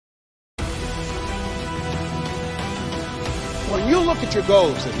look at your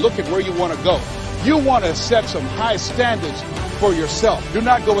goals and look at where you want to go. You want to set some high standards for yourself. Do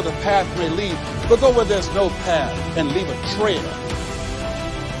not go where the path may lead, but go where there's no path and leave a trail.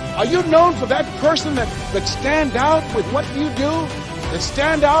 Are you known for that person that stand out with what you do? That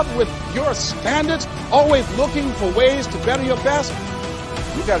stand out with your standards, always looking for ways to better your best?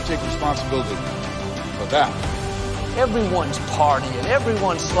 You got to take responsibility for that. Everyone's partying,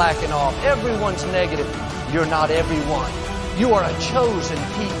 everyone's slacking off, everyone's negative. You're not everyone. You are a chosen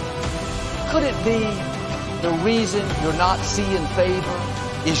people. Could it be the reason you're not seeing favor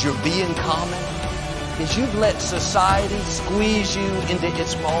is you're being common? Is you've let society squeeze you into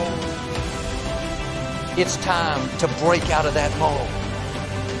its mold? It's time to break out of that mold.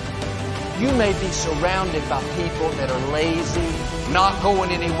 You may be surrounded by people that are lazy, not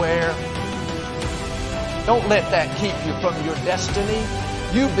going anywhere. Don't let that keep you from your destiny.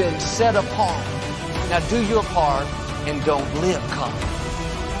 You've been set apart. Now do your part and don't live common.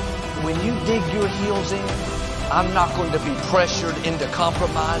 When you dig your heels in, I'm not going to be pressured into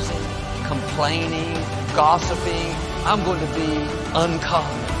compromising, complaining, gossiping. I'm going to be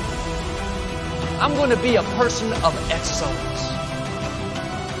uncommon. I'm going to be a person of excellence.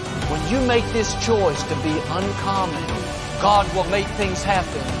 When you make this choice to be uncommon, God will make things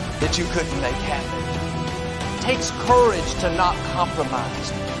happen that you couldn't make happen. It takes courage to not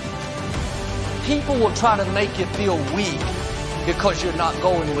compromise. People will try to make you feel weak because you're not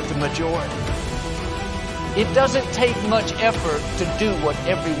going with the majority. It doesn't take much effort to do what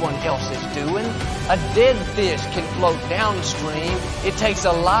everyone else is doing. A dead fish can float downstream. It takes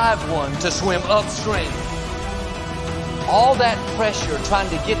a live one to swim upstream. All that pressure trying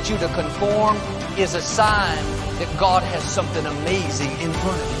to get you to conform is a sign that God has something amazing in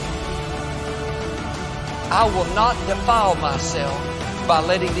front of you. I will not defile myself by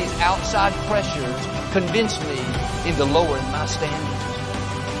letting these outside pressures convince me into lowering my standards.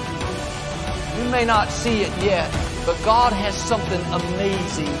 You may not see it yet, but God has something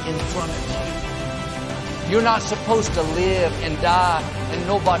amazing in front of you. You're not supposed to live and die and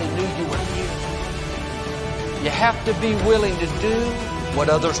nobody knew you were here. You have to be willing to do what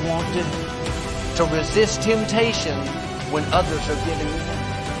others won't do, to resist temptation when others are giving in.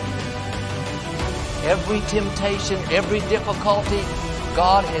 Every temptation, every difficulty,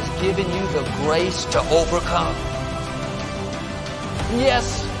 God has given you the grace to overcome.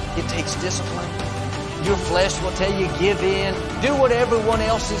 Yes, it takes discipline. Your flesh will tell you, give in, do what everyone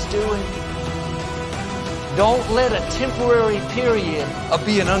else is doing. Don't let a temporary period of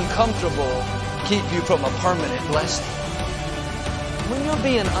being uncomfortable keep you from a permanent blessing. When you're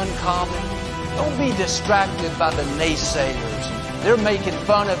being uncommon, don't be distracted by the naysayers. They're making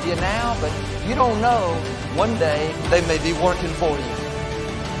fun of you now, but you don't know, one day they may be working for you.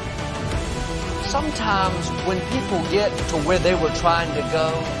 Sometimes when people get to where they were trying to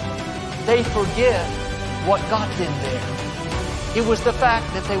go, they forget what got them there. It was the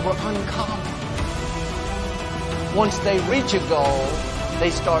fact that they were uncommon. Once they reach a goal,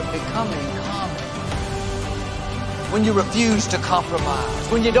 they start becoming common. When you refuse to compromise,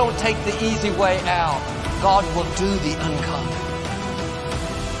 when you don't take the easy way out, God will do the uncommon.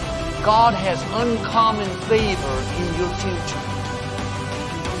 God has uncommon favor in your future.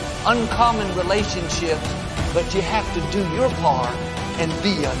 Uncommon relationships, but you have to do your part and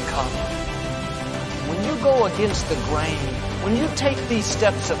be uncommon. When you go against the grain, when you take these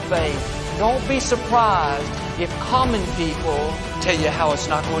steps of faith, don't be surprised if common people tell you how it's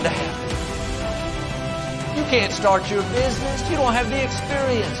not going to happen. You can't start your business. You don't have the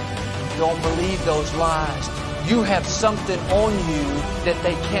experience. Don't believe those lies. You have something on you that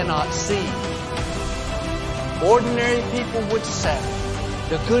they cannot see. Ordinary people would settle.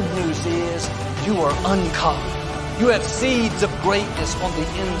 The good news is you are uncommon. You have seeds of greatness on the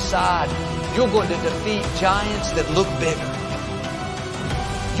inside. You're going to defeat giants that look bigger.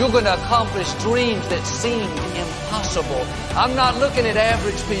 You're going to accomplish dreams that seemed impossible. I'm not looking at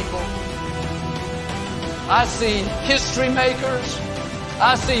average people. I see history makers.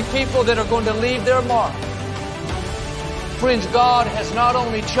 I see people that are going to leave their mark. Friends, God has not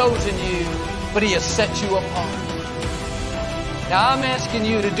only chosen you, but He has set you apart. Now I'm asking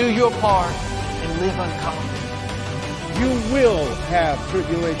you to do your part and live uncommon. You will have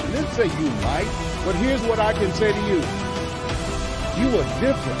tribulation. It didn't say you might, but here's what I can say to you. You are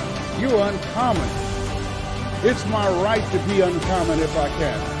different. You are uncommon. It's my right to be uncommon if I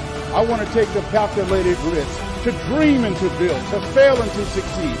can. I want to take the calculated risk, to dream and to build, to fail and to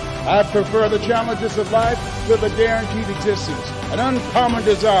succeed. I prefer the challenges of life to the guaranteed existence, an uncommon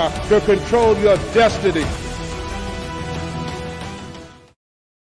desire to control your destiny.